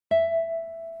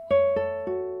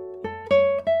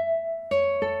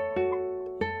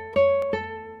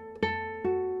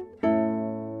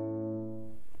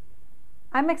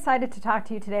I'm excited to talk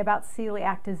to you today about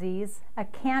celiac disease, a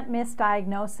can't-miss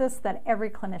diagnosis that every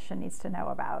clinician needs to know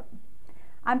about.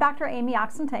 I'm Dr. Amy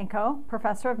Oxentenko,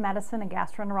 Professor of Medicine and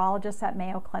Gastroenterologist at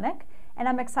Mayo Clinic, and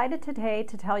I'm excited today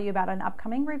to tell you about an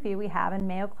upcoming review we have in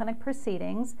Mayo Clinic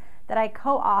Proceedings that I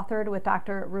co-authored with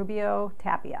Dr. Rubio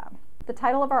Tapia. The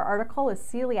title of our article is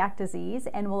Celiac Disease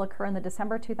and will occur in the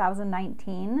December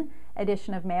 2019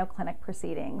 edition of Mayo Clinic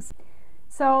Proceedings.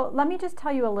 So let me just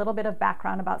tell you a little bit of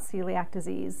background about celiac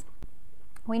disease.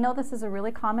 We know this is a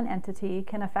really common entity,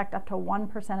 can affect up to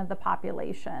 1% of the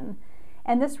population.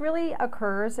 And this really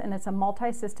occurs, and it's a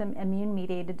multi-system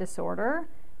immune-mediated disorder,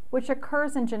 which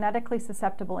occurs in genetically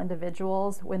susceptible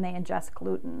individuals when they ingest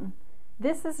gluten.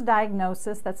 This is a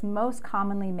diagnosis that's most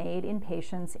commonly made in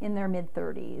patients in their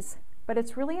mid-30s. But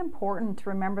it's really important to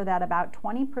remember that about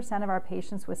 20% of our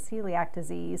patients with celiac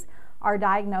disease are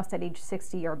diagnosed at age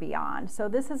 60 or beyond. So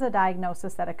this is a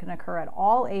diagnosis that it can occur at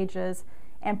all ages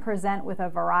and present with a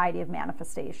variety of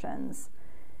manifestations.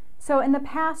 So in the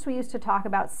past, we used to talk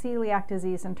about celiac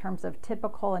disease in terms of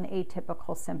typical and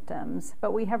atypical symptoms,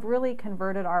 but we have really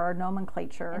converted our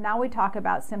nomenclature. And now we talk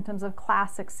about symptoms of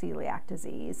classic celiac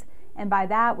disease. And by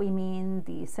that, we mean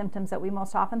the symptoms that we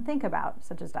most often think about,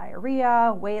 such as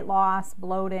diarrhea, weight loss,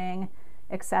 bloating,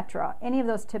 etc. Any of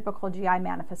those typical GI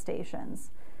manifestations.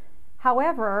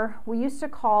 However, we used to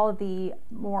call the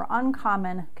more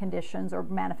uncommon conditions or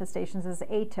manifestations as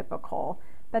atypical,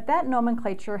 but that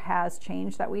nomenclature has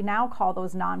changed, that we now call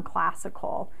those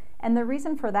non-classical. And the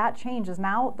reason for that change is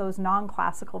now those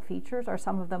non-classical features are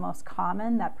some of the most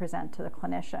common that present to the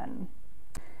clinician.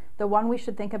 The one we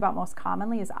should think about most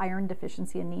commonly is iron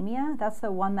deficiency anemia. That's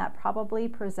the one that probably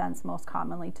presents most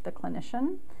commonly to the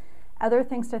clinician. Other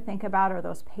things to think about are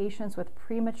those patients with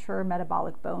premature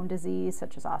metabolic bone disease,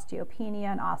 such as osteopenia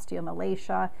and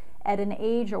osteomalacia, at an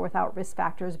age or without risk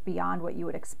factors beyond what you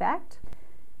would expect.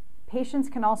 Patients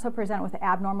can also present with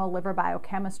abnormal liver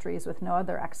biochemistries with no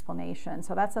other explanation.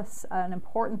 So that's an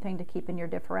important thing to keep in your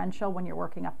differential when you're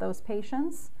working up those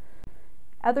patients.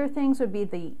 Other things would be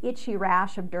the itchy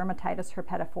rash of dermatitis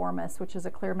herpetiformis, which is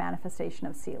a clear manifestation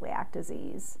of celiac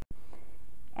disease.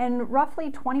 And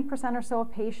roughly 20% or so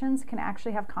of patients can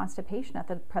actually have constipation at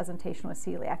the presentation with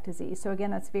celiac disease. So again,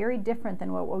 that's very different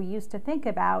than what we used to think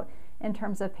about in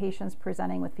terms of patients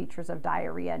presenting with features of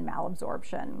diarrhea and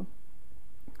malabsorption.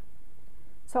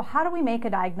 So how do we make a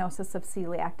diagnosis of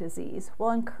celiac disease?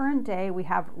 Well, in current day, we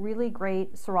have really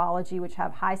great serology, which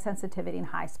have high sensitivity and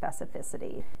high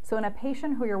specificity. So in a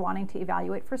patient who you're wanting to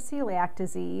evaluate for celiac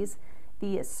disease,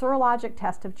 the serologic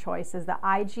test of choice is the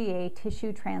IgA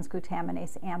tissue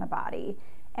transglutaminase antibody.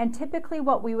 And typically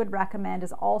what we would recommend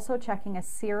is also checking a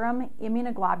serum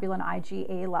immunoglobulin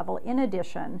IgA level in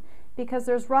addition, because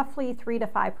there's roughly 3 to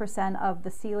 5% of the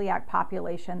celiac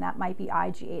population that might be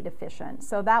IgA deficient.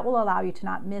 So that will allow you to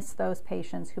not miss those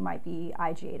patients who might be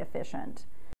IgA deficient.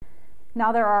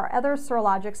 Now there are other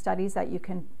serologic studies that you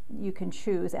can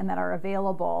choose and that are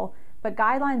available, but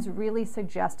guidelines really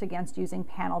suggest against using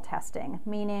panel testing,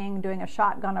 meaning doing a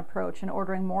shotgun approach and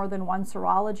ordering more than one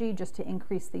serology just to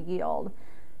increase the yield.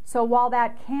 So while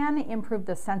that can improve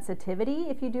the sensitivity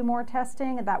if you do more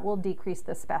testing, that will decrease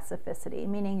the specificity,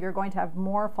 meaning you're going to have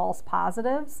more false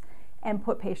positives and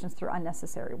put patients through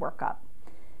unnecessary workup.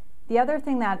 The other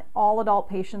thing that all adult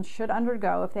patients should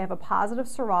undergo if they have a positive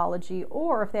serology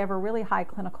or if they have a really high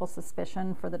clinical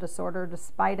suspicion for the disorder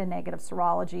despite a negative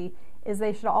serology is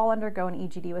they should all undergo an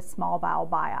EGD with small bowel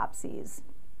biopsies.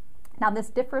 Now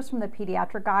this differs from the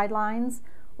pediatric guidelines,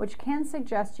 which can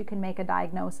suggest you can make a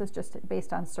diagnosis just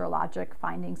based on serologic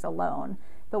findings alone.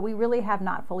 But we really have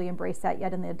not fully embraced that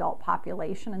yet in the adult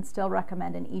population and still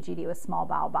recommend an EGD with small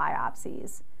bowel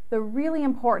biopsies. The really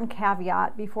important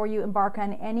caveat before you embark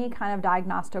on any kind of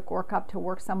diagnostic workup to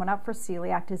work someone up for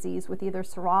celiac disease with either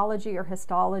serology or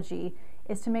histology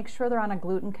is to make sure they're on a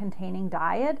gluten-containing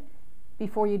diet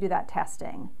before you do that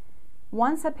testing.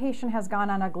 Once a patient has gone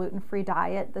on a gluten-free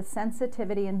diet, the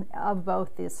sensitivity of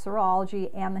both the serology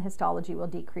and the histology will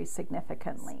decrease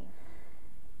significantly.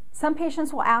 Some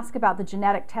patients will ask about the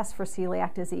genetic test for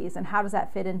celiac disease and how does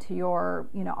that fit into your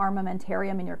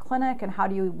armamentarium in your clinic, and how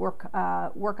do you work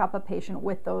up a patient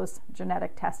with those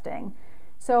genetic testing.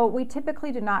 So we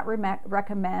typically do not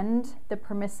recommend the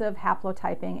permissive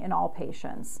haplotyping in all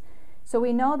patients. So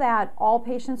we know that all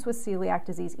patients with celiac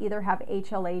disease either have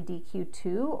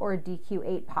HLA-DQ2 or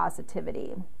DQ8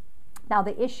 positivity. Now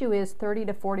the issue is 30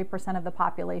 to 40% of the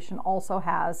population also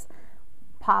has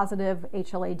positive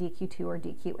HLA-DQ2 or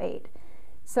DQ8.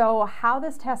 So how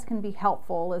this test can be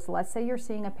helpful is, let's say you're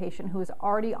seeing a patient who is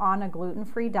already on a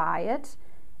gluten-free diet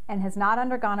and has not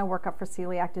undergone a workup for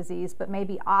celiac disease, but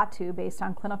maybe ought to based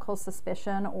on clinical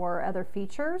suspicion or other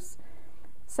features.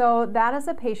 So that is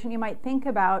a patient you might think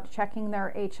about checking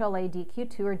their HLA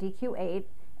DQ2 or DQ8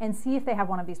 and see if they have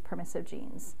one of these permissive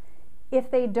genes. If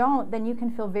they don't, then you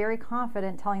can feel very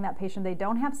confident telling that patient they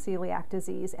don't have celiac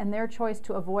disease, and their choice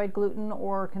to avoid gluten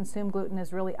or consume gluten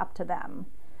is really up to them.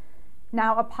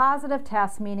 Now, a positive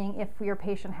test, meaning if your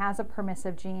patient has a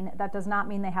permissive gene, that does not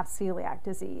mean they have celiac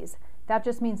disease. That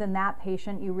just means in that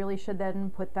patient, you really should then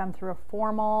put them through a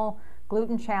formal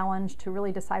gluten challenge to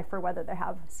really decipher whether they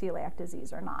have celiac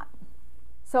disease or not.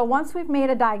 So once we've made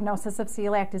a diagnosis of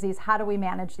celiac disease, how do we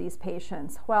manage these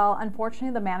patients? Well,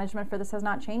 unfortunately, the management for this has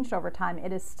not changed over time.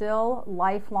 It is still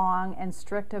lifelong and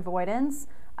strict avoidance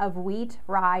of wheat,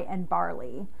 rye, and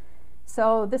barley.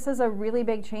 So this is a really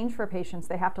big change for patients.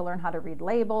 They have to learn how to read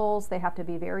labels. They have to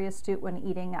be very astute when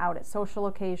eating out at social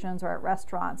occasions or at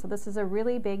restaurants. So this is a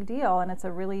really big deal, and it's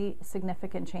a really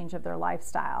significant change of their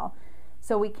lifestyle.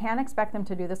 So we can't expect them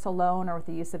to do this alone or with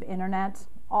the use of internet.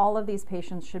 All of these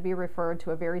patients should be referred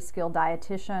to a very skilled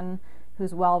dietitian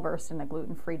who's well-versed in a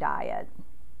gluten-free diet.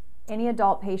 Any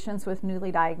adult patients with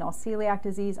newly diagnosed celiac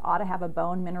disease ought to have a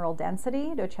bone mineral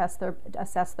density to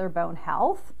assess their bone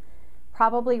health.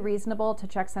 Probably reasonable to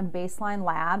check some baseline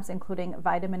labs, including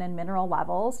vitamin and mineral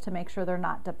levels, to make sure they're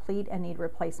not deplete and need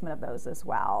replacement of those as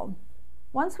well.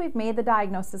 Once we've made the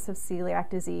diagnosis of celiac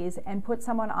disease and put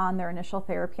someone on their initial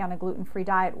therapy on a gluten-free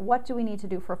diet, what do we need to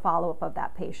do for follow-up of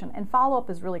that patient? And follow-up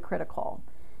is really critical.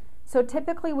 So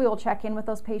typically we will check in with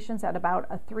those patients at about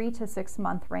a 3 to 6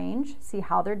 month range, see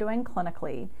how they're doing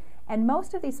clinically. And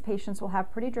most of these patients will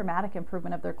have pretty dramatic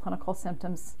improvement of their clinical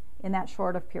symptoms in that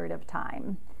short of period of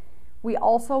time. We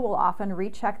also will often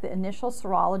recheck the initial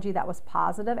serology that was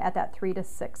positive at that 3 to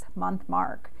 6 month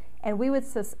mark. And we would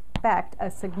suspect a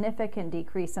significant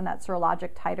decrease in that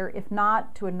serologic titer, if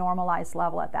not to a normalized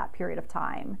level at that period of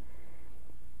time.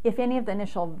 If any of the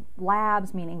initial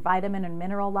labs, meaning vitamin and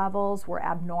mineral levels, were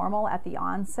abnormal at the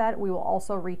onset, we will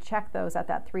also recheck those at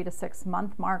that 3 to 6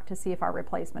 month mark to see if our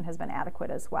replacement has been adequate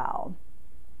as well.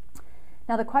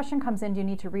 Now the question comes in, do you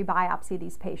need to rebiopsy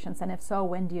these patients? And if so,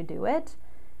 when do you do it?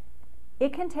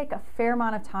 It can take a fair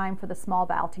amount of time for the small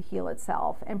bowel to heal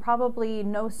itself, and probably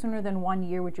no sooner than 1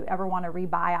 year would you ever want to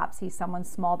rebiopsy someone's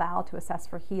small bowel to assess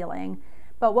for healing.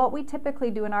 But what we typically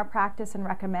do in our practice and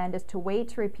recommend is to wait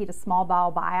to repeat a small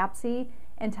bowel biopsy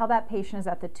until that patient is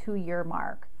at the 2-year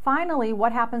mark. Finally,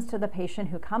 what happens to the patient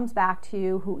who comes back to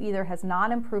you who either has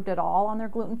not improved at all on their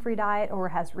gluten-free diet or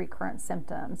has recurrent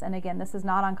symptoms? And again, this is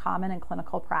not uncommon in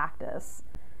clinical practice.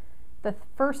 The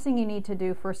first thing you need to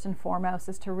do first and foremost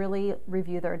is to really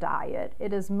review their diet.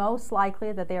 It is most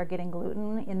likely that they are getting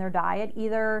gluten in their diet,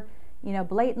 either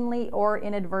blatantly or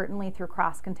inadvertently through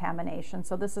cross-contamination.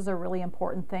 So this is a really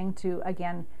important thing to,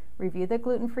 again, review the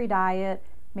gluten-free diet,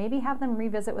 maybe have them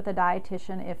revisit with a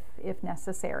dietitian if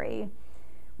necessary.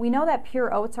 We know that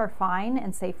pure oats are fine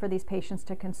and safe for these patients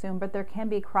to consume, but there can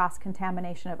be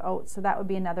cross-contamination of oats, so that would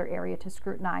be another area to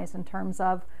scrutinize in terms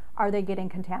of, are they getting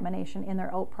contamination in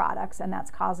their oat products, and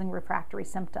that's causing refractory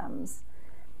symptoms.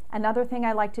 Another thing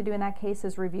I like to do in that case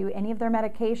is review any of their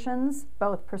medications,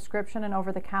 both prescription and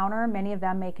over-the-counter. Many of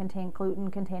them may contain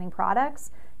gluten-containing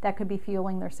products that could be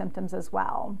fueling their symptoms as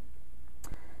well.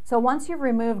 So once you've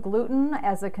removed gluten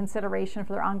as a consideration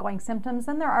for their ongoing symptoms,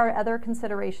 then there are other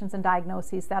considerations and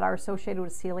diagnoses that are associated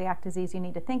with celiac disease you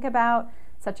need to think about,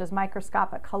 such as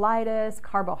microscopic colitis,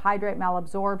 carbohydrate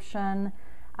malabsorption,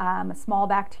 small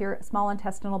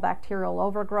intestinal bacterial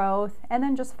overgrowth, and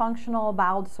then just functional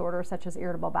bowel disorders such as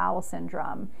irritable bowel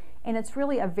syndrome. And it's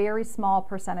really a very small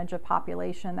percentage of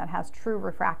population that has true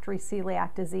refractory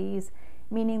celiac disease,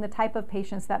 meaning the type of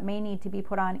patients that may need to be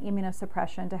put on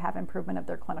immunosuppression to have improvement of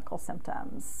their clinical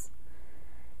symptoms.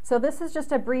 So this is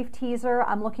just a brief teaser.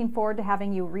 I'm looking forward to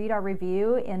having you read our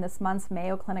review in this month's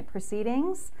Mayo Clinic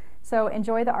Proceedings. So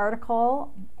enjoy the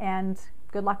article and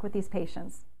good luck with these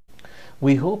patients.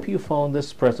 We hope you found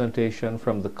this presentation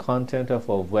from the content of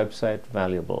our website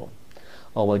valuable.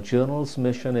 Our journal's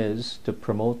mission is to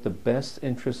promote the best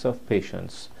interests of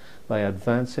patients by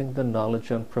advancing the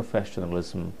knowledge and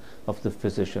professionalism of the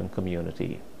physician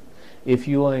community. If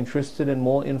you are interested in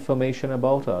more information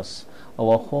about us,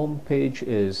 our homepage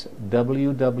is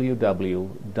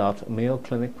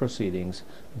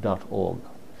www.mayoclinicproceedings.org.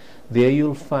 There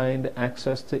you'll find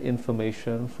access to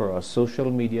information for our social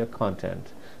media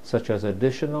content, such as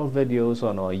additional videos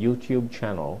on our YouTube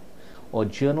channel or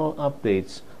journal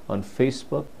updates on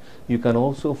Facebook. You can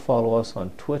also follow us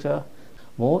on Twitter.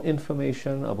 More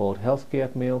information about healthcare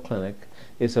at Mayo Clinic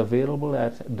is available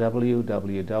at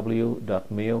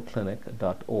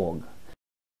www.mayoclinic.org.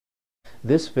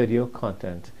 This video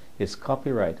content is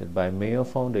copyrighted by Mayo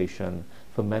Foundation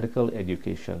for Medical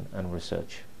Education and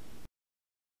Research.